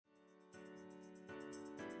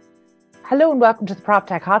Hello and welcome to the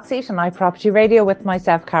Proptech Hot Seat on iPropertyRadio with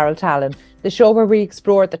myself, Carol Tallon, the show where we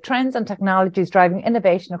explore the trends and technologies driving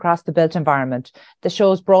innovation across the built environment. The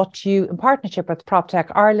show is brought to you in partnership with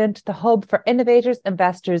Proptech Ireland, the hub for innovators,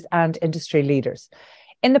 investors and industry leaders.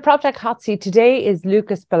 In the Proptech Hot Seat today is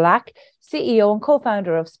Lukas Balik, CEO and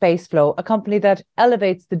co-founder of Spaceflow, a company that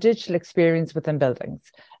elevates the digital experience within buildings.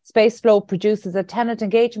 Spaceflow produces a tenant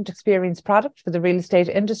engagement experience product for the real estate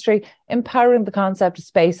industry, empowering the concept of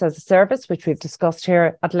space as a service, which we've discussed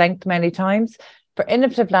here at length many times, for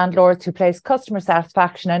innovative landlords who place customer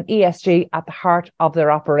satisfaction and ESG at the heart of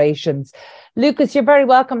their operations. Lukas, you're very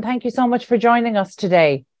welcome. Thank you so much for joining us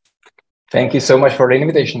today. Thank you so much for the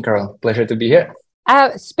invitation, Carol. Pleasure to be here.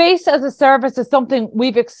 Space as a service is something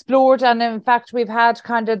we've explored, and in fact we've had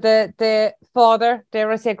kind of the father, dare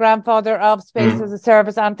I say grandfather of space as a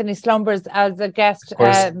service, Anthony Slumbers, as a guest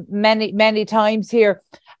many times here.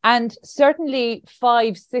 And certainly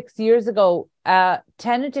 5-6 years ago,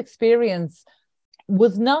 tenant experience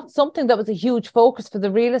was not something that was a huge focus for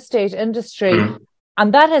the real estate industry.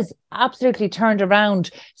 And that has absolutely turned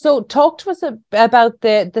around. So talk to us about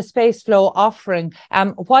the Spaceflow offering.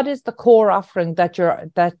 What is the core offering that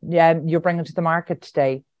you're bringing to the market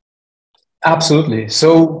today? Absolutely.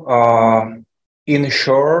 So in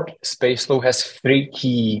short, Spaceflow has 3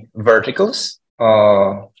 key verticals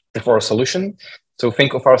for our solution. So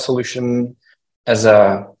think of our solution as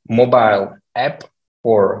a mobile app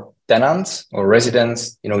for tenants or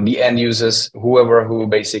residents, the end users, whoever who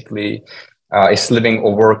basically is living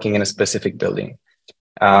or working in a specific building.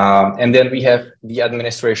 And then we have the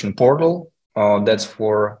administration portal. That's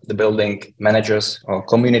for the building managers or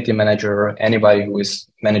community manager, anybody who is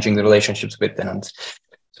managing the relationships with tenants.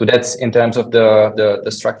 So that's in terms of the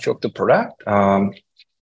structure of the product.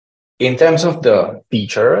 In terms of the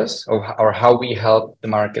features or how we help the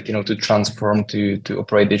market, to transform to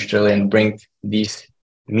operate digitally and bring these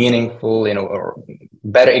meaningful, or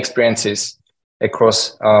better experiences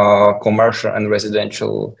across commercial and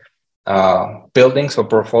residential buildings or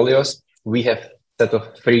portfolios, we have a set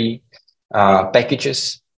of 3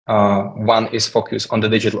 packages. One is focused on the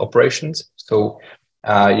digital operations. So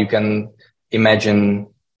you can imagine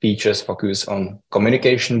features focused on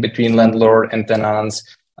communication between landlord and tenants,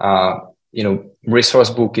 resource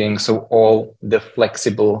booking. So all the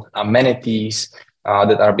flexible amenities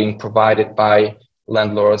that are being provided by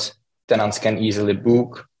landlords, tenants can easily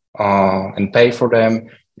book and pay for them.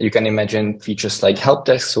 You can imagine features like help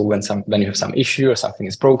desk. So when you have some issue or something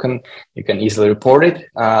is broken, you can easily report it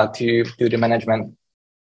to the management.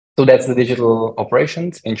 So that's the digital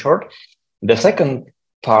operations in short. The second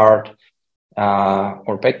part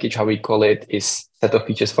or package, how we call it, is set of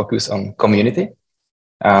features focused on community.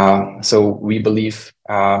 So we believe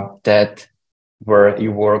that where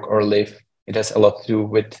you work or live, it has a lot to do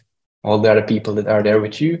with all the other people that are there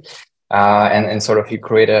with you. And sort of you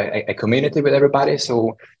create a community with everybody.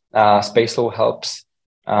 So Spaceflow helps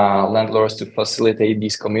landlords to facilitate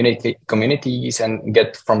these communities and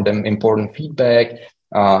get from them important feedback.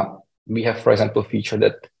 We have, for example, a feature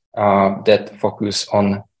that focus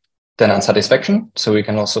on tenant satisfaction. So we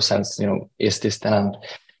can also sense, is this tenant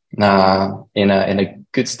in a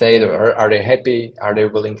good state, or are they happy? Are they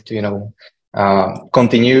willing to,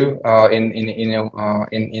 continue in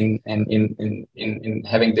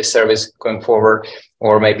having this service going forward,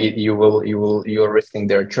 or maybe you're risking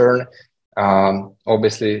their churn.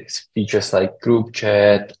 Obviously, features like group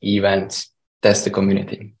chat, events, that's the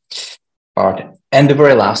community part. And the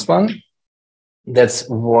very last one, that's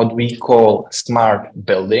what we call smart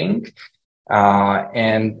building,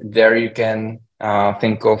 and there you can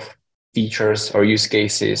think of features or use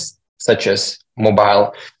cases such as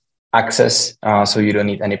mobile access, so you don't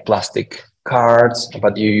need any plastic cards,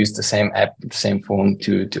 but you use the same app, the same phone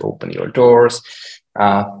to open your doors.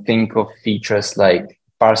 Think of features like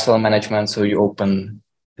parcel management, so you open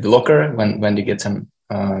the locker when you get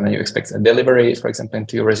when you expect a delivery, for example,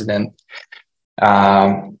 into your resident,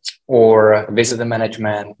 or visitor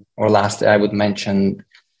management. Or lastly, I would mention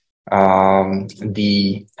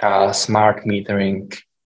the smart metering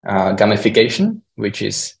gamification, which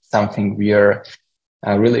is something we are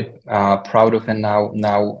really proud of, and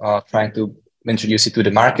now trying to introduce it to the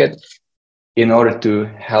market in order to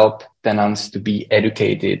help tenants to be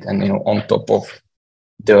educated and on top of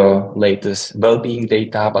the latest well-being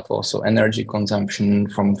data, but also energy consumption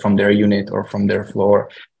from their unit or from their floor,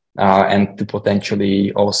 and to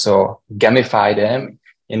potentially also gamify them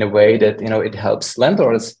in a way that it helps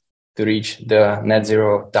landlords to reach the net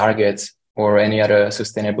zero targets or any other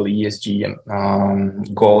sustainable ESG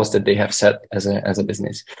goals that they have set as a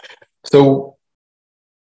business. So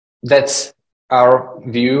that's our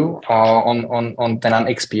view on tenant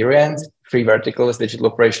experience, three verticals: digital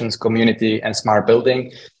operations, community, and smart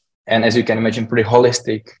building. And as you can imagine, pretty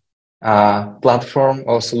holistic platform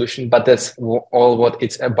or solution. But that's all what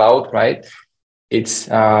it's about, right? It is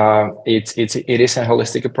a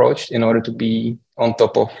holistic approach in order to be on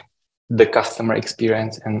top of the customer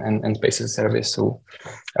experience and spaces service. So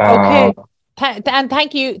okay. And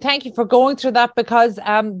thank you for going through that, because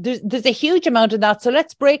there's a huge amount of that. So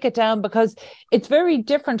let's break it down, because it's very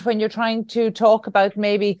different when you're trying to talk about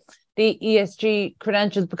maybe the ESG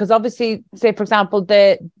credentials, because obviously, say for example,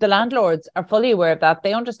 the landlords are fully aware of that.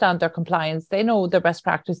 They understand their compliance, they know their best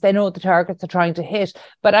practice, they know the targets they're trying to hit,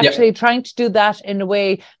 but actually trying to do that in a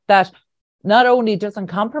way that not only doesn't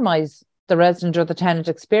compromise the resident or the tenant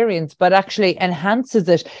experience, but actually enhances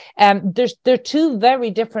it. They're two very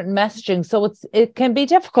different messaging, so it can be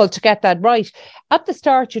difficult to get that right. At the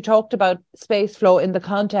start, you talked about Spaceflow in the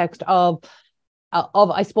context of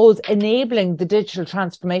I suppose enabling the digital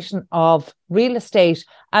transformation of real estate.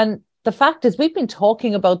 And the fact is, we've been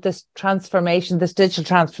talking about this transformation, this digital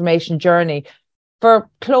transformation journey for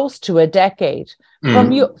close to a decade.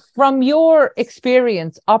 From your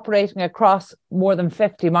experience operating across more than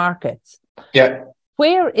 50 markets,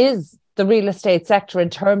 where is the real estate sector in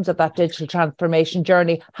terms of that digital transformation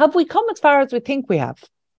journey? Have we come as far as we think we have?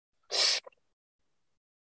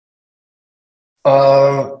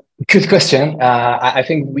 Good question. I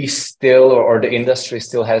think we still, or the industry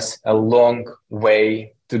still has a long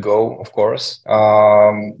way to go, of course.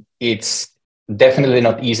 It's definitely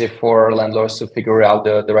not easy for landlords to figure out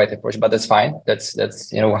the right approach, but that's fine. That's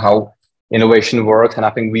how innovation works. And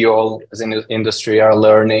I think we all as an industry are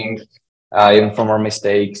learning even from our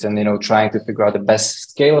mistakes, and trying to figure out the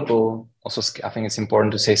best scalable, also I think it's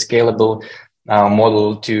important to say scalable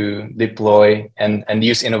model to deploy and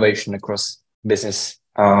use innovation across business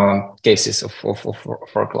cases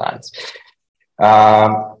for clients.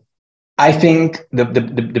 I think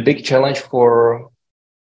the big challenge for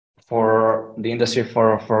the industry,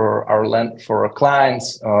 for our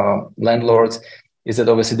clients, landlords, is that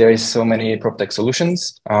obviously there is so many PropTech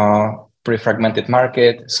solutions, pretty fragmented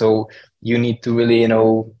market. So you need to really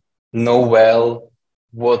know well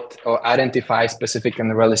what, or identify specific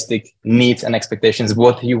and realistic needs and expectations,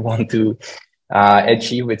 what you want to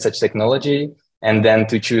achieve with such technology, and then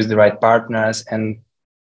to choose the right partners. And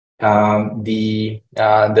the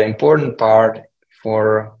important part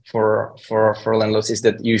for landlords is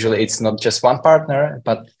that usually it's not just one partner,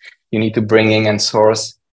 but you need to bring in and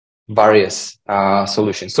source various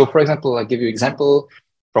solutions. So, for example, I'll give you an example.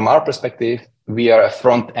 From our perspective, we are a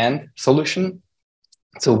front-end solution.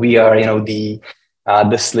 So we are, the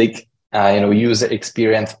slick, user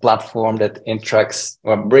experience platform that interacts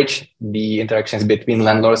or bridge the interactions between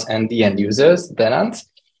landlords and the end users, tenants.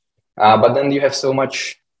 But then you have so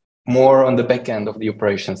much more on the back end of the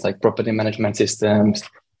operations, like property management systems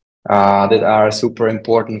that are super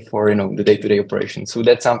important for the day-to-day operations. So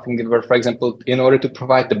that's something that we're, for example, in order to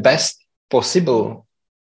provide the best possible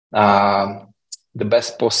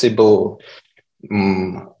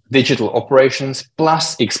digital operations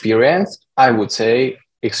plus experience, I would say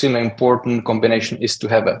extremely important combination is to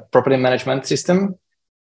have a property management system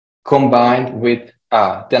combined with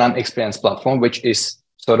a tenant experience platform, which is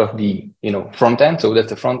sort of the front end. So that's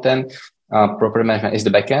the front end. Property management is the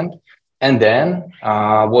back end. And then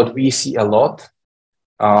what we see a lot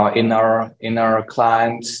in our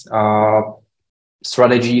clients'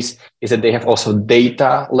 strategies is that they have also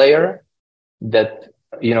data layer that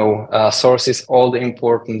sources all the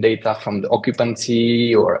important data from the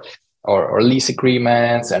occupancy or lease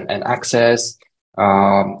agreements and access,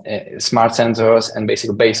 smart sensors, and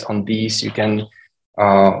basically based on these you can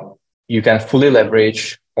fully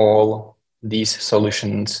leverage all these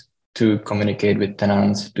solutions to communicate with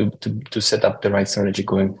tenants to set up the right strategy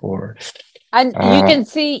going forward. And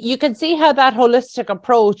you can see how that holistic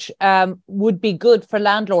approach would be good for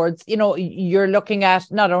landlords. You're looking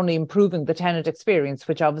at not only improving the tenant experience,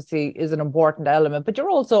 which obviously is an important element, but you're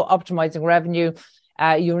also optimizing revenue.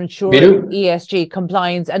 You're ensuring ESG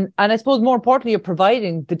compliance, and I suppose more importantly, you're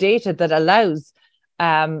providing the data that allows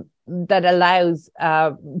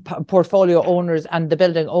portfolio owners and the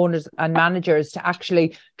building owners and managers to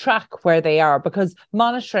actually track where they are, because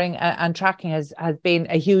monitoring and tracking has been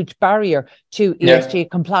a huge barrier to ESG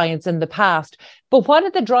compliance in the past. But what are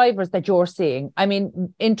the drivers that you're seeing? I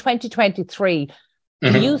mean, in 2023,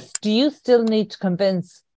 do you still need to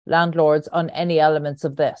convince landlords on any elements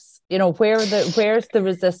of this? Where's the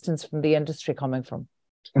resistance from the industry coming from?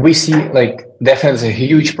 We see definitely a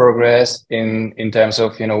huge progress in terms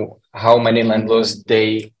of how many landlords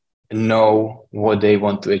they know what they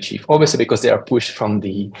want to achieve. Obviously, because they are pushed from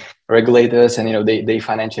the regulators and they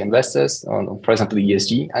financial investors on, for example, the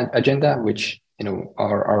ESG agenda, which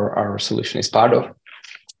our solution is part of.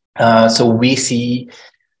 So we see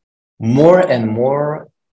more and more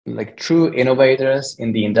like true innovators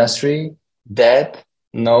in the industry that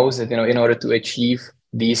knows that in order to achieve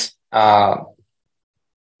these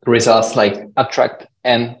results, like attract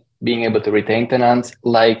and being able to retain tenants,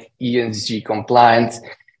 like ESG compliance,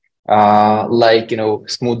 like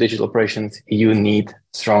smooth digital operations, you need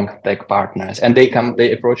strong tech partners. And they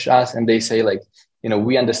approach us and they say, like,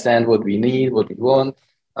 we understand what we need, what we want.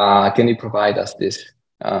 Can you provide us this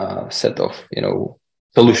set of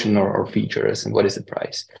solution or features, and what is the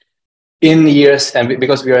price? In years, and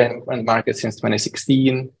because we are in the market since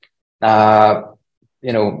 2016,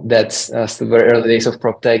 that's still very early days of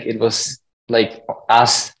PropTech. It was like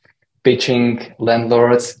us pitching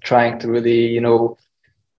landlords, trying to really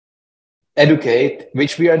educate,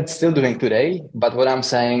 which we are still doing today. But what I'm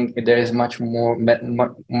saying, there is much more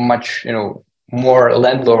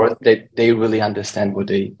landlords that they really understand what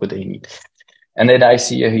they need. And then I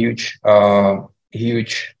see a huge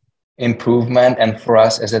improvement. And for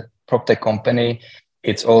us as a PropTech company,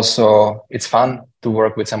 it's fun to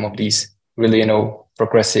work with some of these really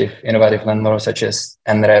progressive, innovative landlords such as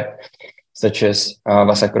NREP, such as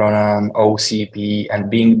Vasakronan, OCP, and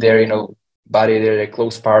being there, Body, they're a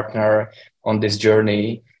close partner on this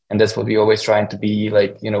journey. And that's what we always trying to be,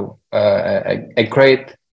 like, a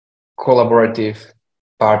great collaborative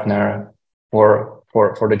partner for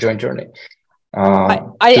the joint journey.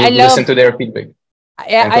 I listen to their feedback.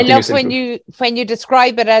 Yeah, I love when you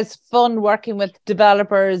describe it as fun working with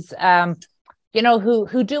developers,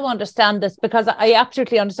 who do understand this, because I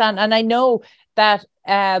absolutely understand. And I know that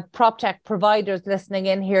PropTech providers listening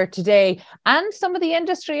in here today, and some of the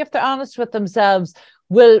industry, if they're honest with themselves,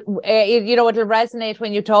 will, it'll resonate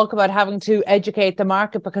when you talk about having to educate the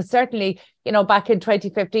market, because certainly, back in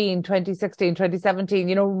 2015, 2016,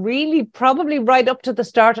 2017, really probably right up to the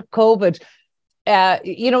start of COVID,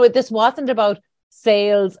 this wasn't about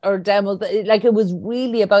sales or demos. Like, it was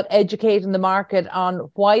really about educating the market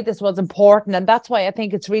on why this was important. And that's why I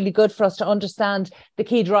think it's really good for us to understand the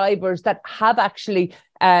key drivers that have actually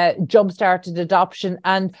jump-started adoption.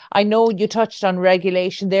 And I know you touched on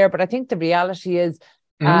regulation there, but I think the reality is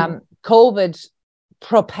COVID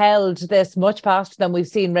propelled this much faster than we've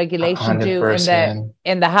seen regulation 100%. Do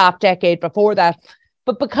in the half decade before that.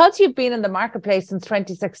 But because you've been in the marketplace since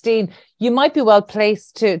 2016, you might be well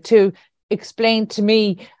placed to explain to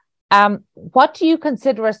me, what do you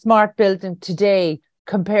consider a smart building today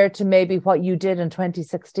compared to maybe what you did in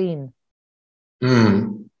 2016?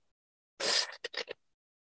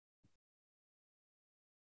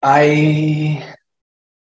 I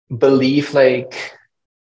believe, like,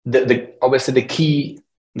 obviously the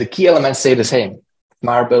key elements stay the same.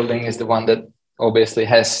 Smart building is the one that obviously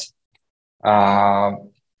has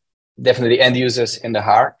definitely end users in the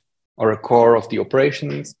heart, or a core of the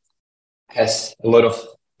operations, has a lot of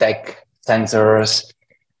tech sensors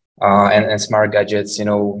and smart gadgets,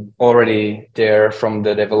 already there from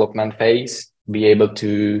the development phase, be able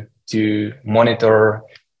to monitor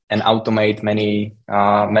and automate many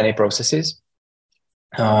processes.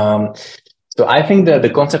 So I think that the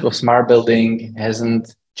concept of smart building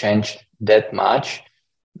hasn't changed that much.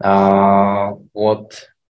 What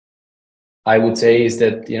I would say is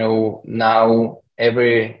that, now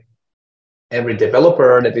every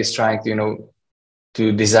developer that is trying to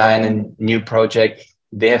design a new project,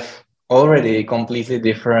 they have already completely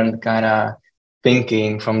different kind of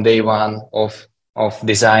thinking from day one of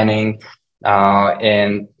designing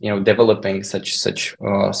and developing such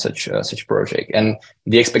project. And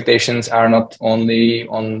the expectations are not only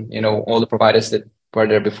on all the providers that were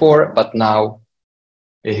there before, but now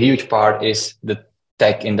a huge part is the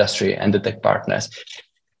tech industry and the tech partners.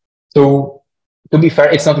 So to be fair,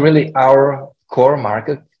 it's not really our core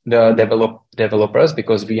market, the developers,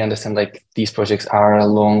 because we understand, like, these projects are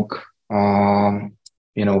long,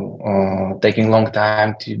 taking long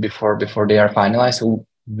time before they are finalized. So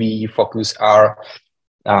we focus our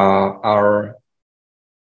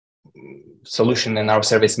solution and our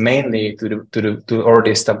service mainly to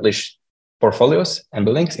already established portfolios and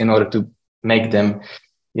buildings, in order to make them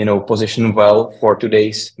position well for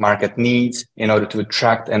today's market needs, in order to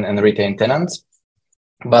attract and retain tenants.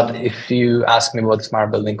 But if you ask me about the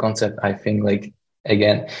smart building concept, I think, like,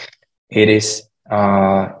 again, it is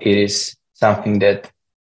something that,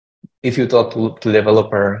 if you talk to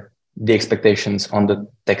developer, the expectations on the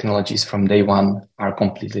technologies from day one are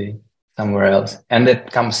completely somewhere else. And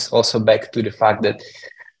that comes also back to the fact that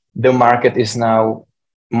the market is now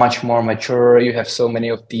much more mature. You have so many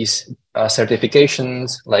of these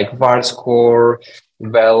certifications like VAR score,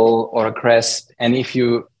 WELL or CREST, and if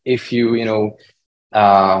you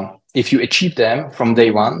achieve them from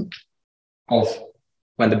day one of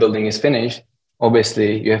when the building is finished,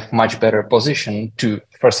 obviously you have much better position to,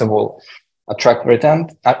 first of all, attract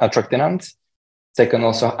tenants. Second,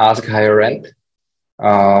 also ask higher rent.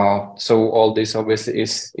 So all this obviously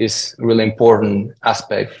is really important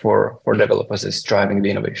aspect for developers is driving the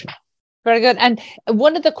innovation. Very good. And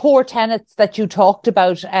one of the core tenets that you talked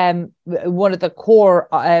about, one of the core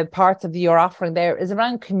parts of your offering there is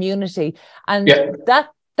around community, and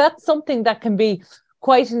that's something that can be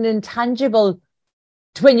quite an intangible.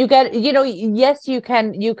 When you get, yes, you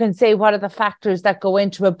can say what are the factors that go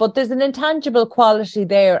into it, but there's an intangible quality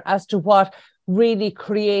there as to what really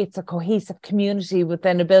creates a cohesive community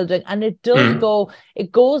within a building, and it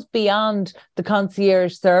goes beyond the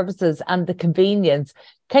concierge services and the convenience.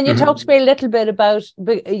 Can you talk to me a little bit about,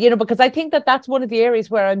 because I think that's one of the areas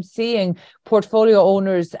where I'm seeing portfolio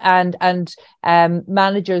owners and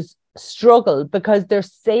managers struggle, because they're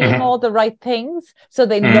saying all the right things, so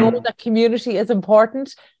they know that community is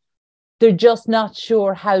important. They're just not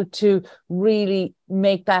sure how to really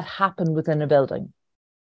make that happen within a building.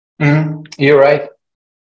 You're right.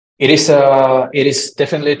 It is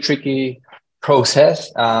definitely a tricky process,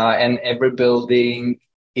 and every building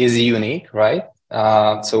is unique, right?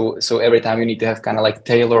 So every time you need to have kind of like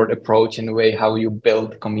tailored approach in the way how you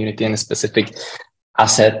build community in a specific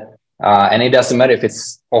asset. And it doesn't matter if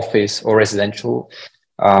it's office or residential.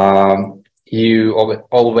 You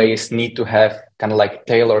always need to have kind of like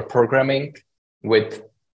tailored programming with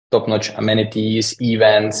top-notch amenities,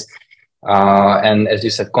 events, and as you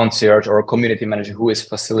said, concierge or community manager who is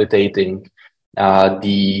facilitating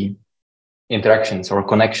the interactions or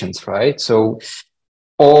connections, right? So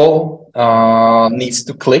all needs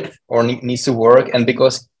to click or needs to work. And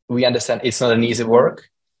because we understand it's not an easy work,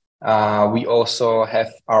 we also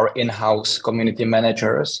have our in-house community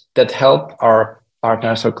managers that help our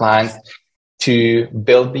partners or clients to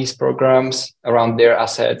build these programs around their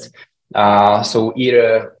assets. So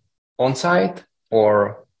either on-site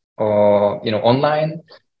or online,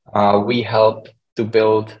 we help to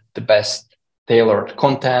build the best tailored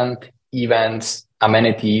content, events,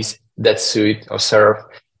 amenities that suit or serve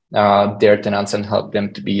their tenants and help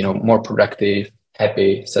them to be more productive,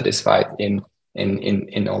 happy, satisfied in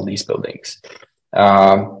all these buildings.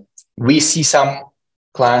 We see some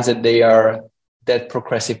clients that they are that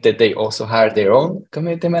progressive that they also hire their own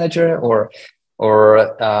community manager or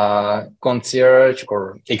concierge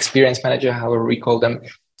or experience manager, however we call them.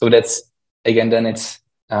 So that's, again, then it's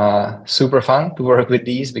super fun to work with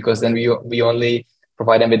these, because then we only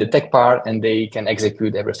provide them with the tech part and they can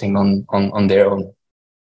execute everything on their own.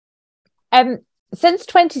 Since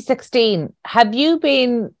 2016, have you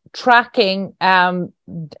been tracking,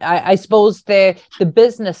 I suppose, the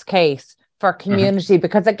business case for community?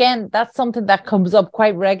 Because again, that's something that comes up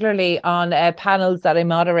quite regularly on panels that I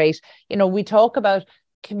moderate. We talk about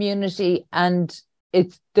community and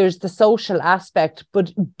there's the social aspect,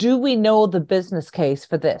 but do we know the business case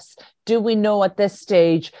for this? Do we know at this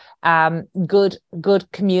stage, good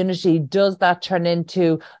community, does that turn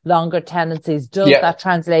into longer tenancies? Does that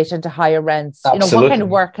translate into higher rents? Absolutely. What kind of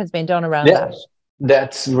work has been done around that?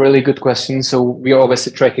 That's a really good question. So we are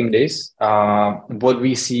obviously tracking this. What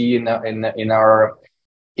we see in our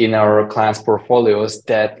clients' portfolios,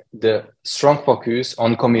 that the strong focus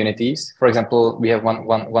on communities. For example, we have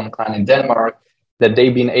one client in Denmark that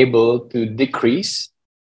they've been able to decrease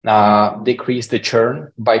the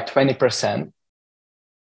churn by 20%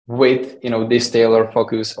 with this tailored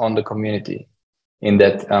focus on the community in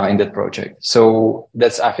that project. So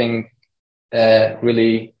that's, I think,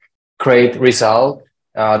 really great result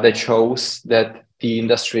that shows that the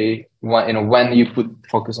industry, when you put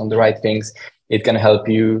focus on the right things, it can help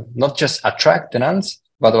you not just attract tenants,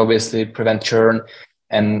 but obviously prevent churn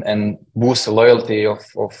and boost the loyalty of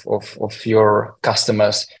your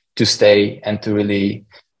customers to stay and to really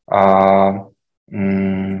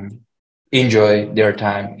enjoy their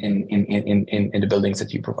time in the buildings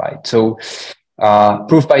that you provide. So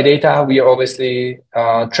proof by data, we are obviously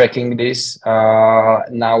tracking this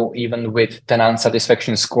now, even with tenant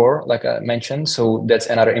satisfaction score, like I mentioned. So that's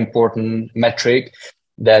another important metric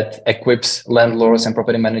that equips landlords and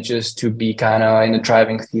property managers to be kind of in the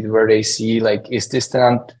driving seat, where they see, like, is this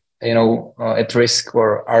tenant at risk,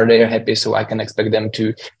 or are they happy, so I can expect them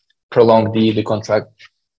to prolong the contract.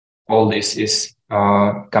 All this is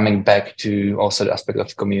coming back to also the aspect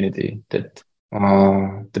of community that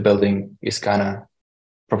the building is kind of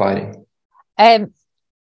providing.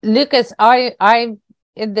 Lukas, I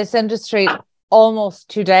in this industry almost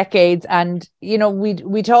 2 decades, and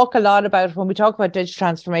we talk a lot about, when we talk about digital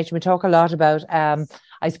transformation, we talk a lot about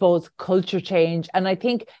I suppose culture change, and I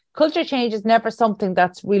think culture change is never something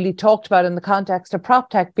that's really talked about in the context of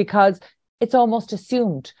PropTech, because it's almost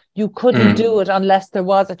assumed you couldn't do it unless there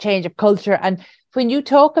was a change of culture. And when you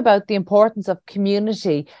talk about the importance of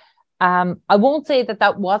community, I won't say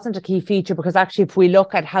that wasn't a key feature, because actually if we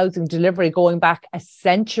look at housing delivery going back a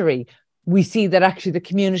century, we see that actually the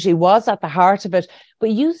community was at the heart of it.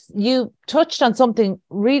 But you touched on something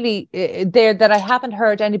really there that I haven't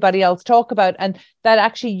heard anybody else talk about, and that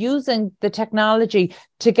actually using the technology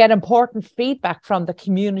to get important feedback from the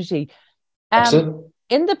community. Absolutely.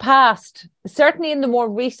 In the past, certainly in the more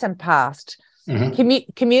recent past,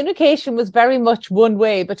 communication was very much one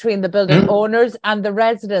way between the building owners and the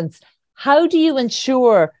residents. How do you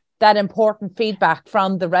ensure that important feedback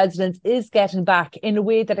from the residents is getting back in a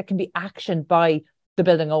way that it can be actioned by the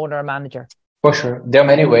building owner or manager? For sure. There are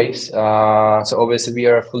many ways. So obviously we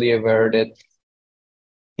are fully aware that,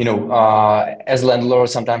 as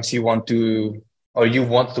landlords, sometimes you want to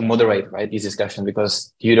moderate, right, this discussion,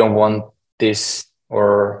 because you don't want this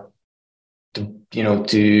or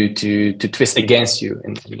to twist against you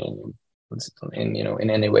in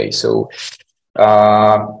any way. So,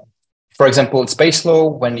 for example,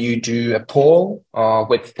 Spaceflow, when you do a poll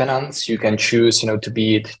with tenants, you can choose, to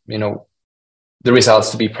be the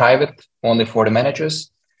results to be private only for the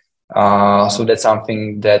managers. So that's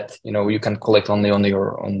something that you can collect only on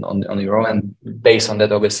your own, and based on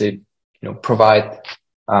that, obviously, provide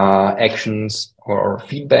actions or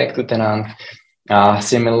feedback to tenants.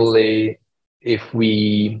 Similarly, if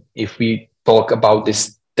we talk about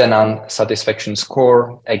this tenant satisfaction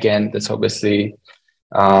score, again, that's obviously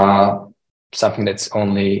something that's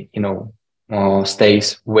only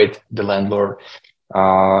stays with the landlord,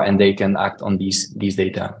 and they can act on these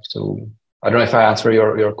data. So I don't know if I answer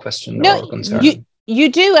your question or concern. You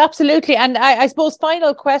do, absolutely. And I suppose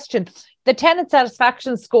final question, the tenant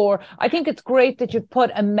satisfaction score, I think it's great that you've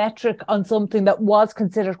put a metric on something that was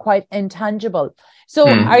considered quite intangible. So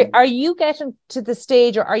are you getting to the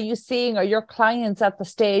stage, or are you seeing, are your clients at the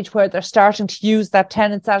stage where they're starting to use that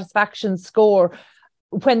tenant satisfaction score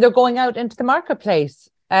when they're going out into the marketplace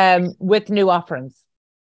with new offerings?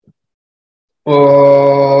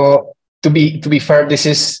 To be fair, this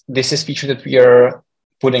is feature that we are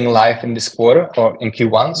putting live in this quarter or in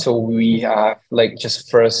Q1. So we have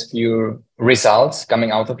just first few results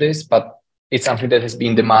coming out of this, but it's something that has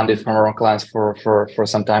been demanded from our clients for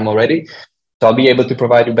some time already. So I'll be able to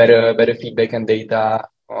provide you better feedback and data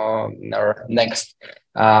in our next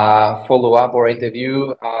follow-up or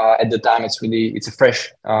interview. At the time, it's a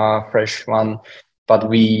fresh one, but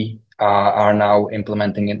we are now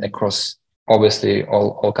implementing it across obviously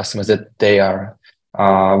all customers, that they are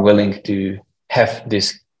willing to have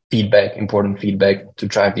this important feedback to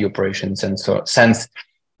drive the operations, and so sense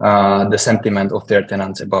the sentiment of their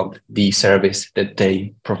tenants about the service that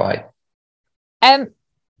they provide.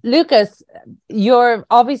 Lukas, you're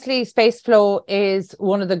obviously, Spaceflow is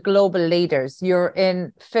one of the global leaders. You're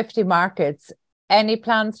in 50 markets. Any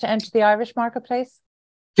plans to enter the Irish marketplace?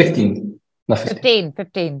 15, not 50.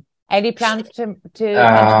 15. Any plans to enter the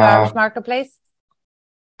Irish marketplace?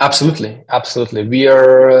 Absolutely. We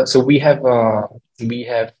have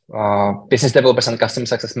business developers and customer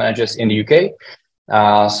success managers in the UK.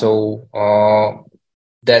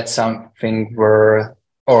 That's something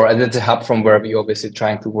that's a hub from where we obviously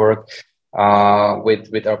trying to work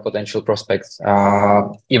with our potential prospects.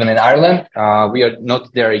 Even in Ireland, we are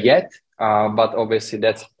not there yet, but obviously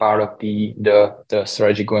that's part of the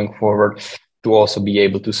strategy going forward, to also be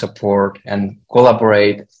able to support and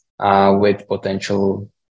collaborate with potential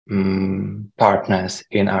partners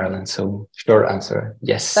in Ireland. So short answer,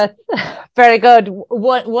 yes. That's very good.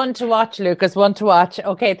 One to watch, Lukas, one to watch.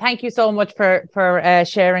 Okay, thank you so much for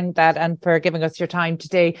sharing that and for giving us your time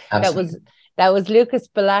today. Absolutely. That was Lukas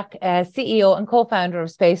Balik, CEO and co-founder of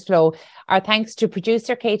Spaceflow. Our thanks to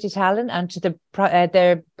producer Katie Tallon and to the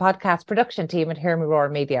podcast production team at Hear Me Roar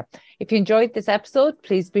Media. If you enjoyed this episode,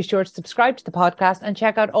 please be sure to subscribe to the podcast and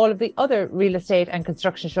check out all of the other real estate and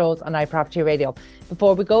construction shows on iPropertyRadio.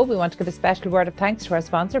 Before we go, we want to give a special word of thanks to our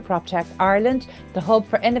sponsor, Proptech Ireland, the hub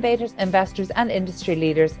for innovators, investors and industry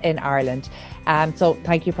leaders in Ireland. So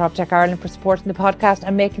thank you, Proptech Ireland, for supporting the podcast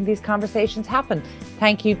and making these conversations happen.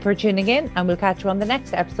 Thank you for tuning in, and we'll catch you on the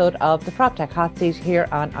next episode of the Proptech Hot Seat here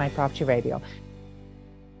on iPropertyRadio.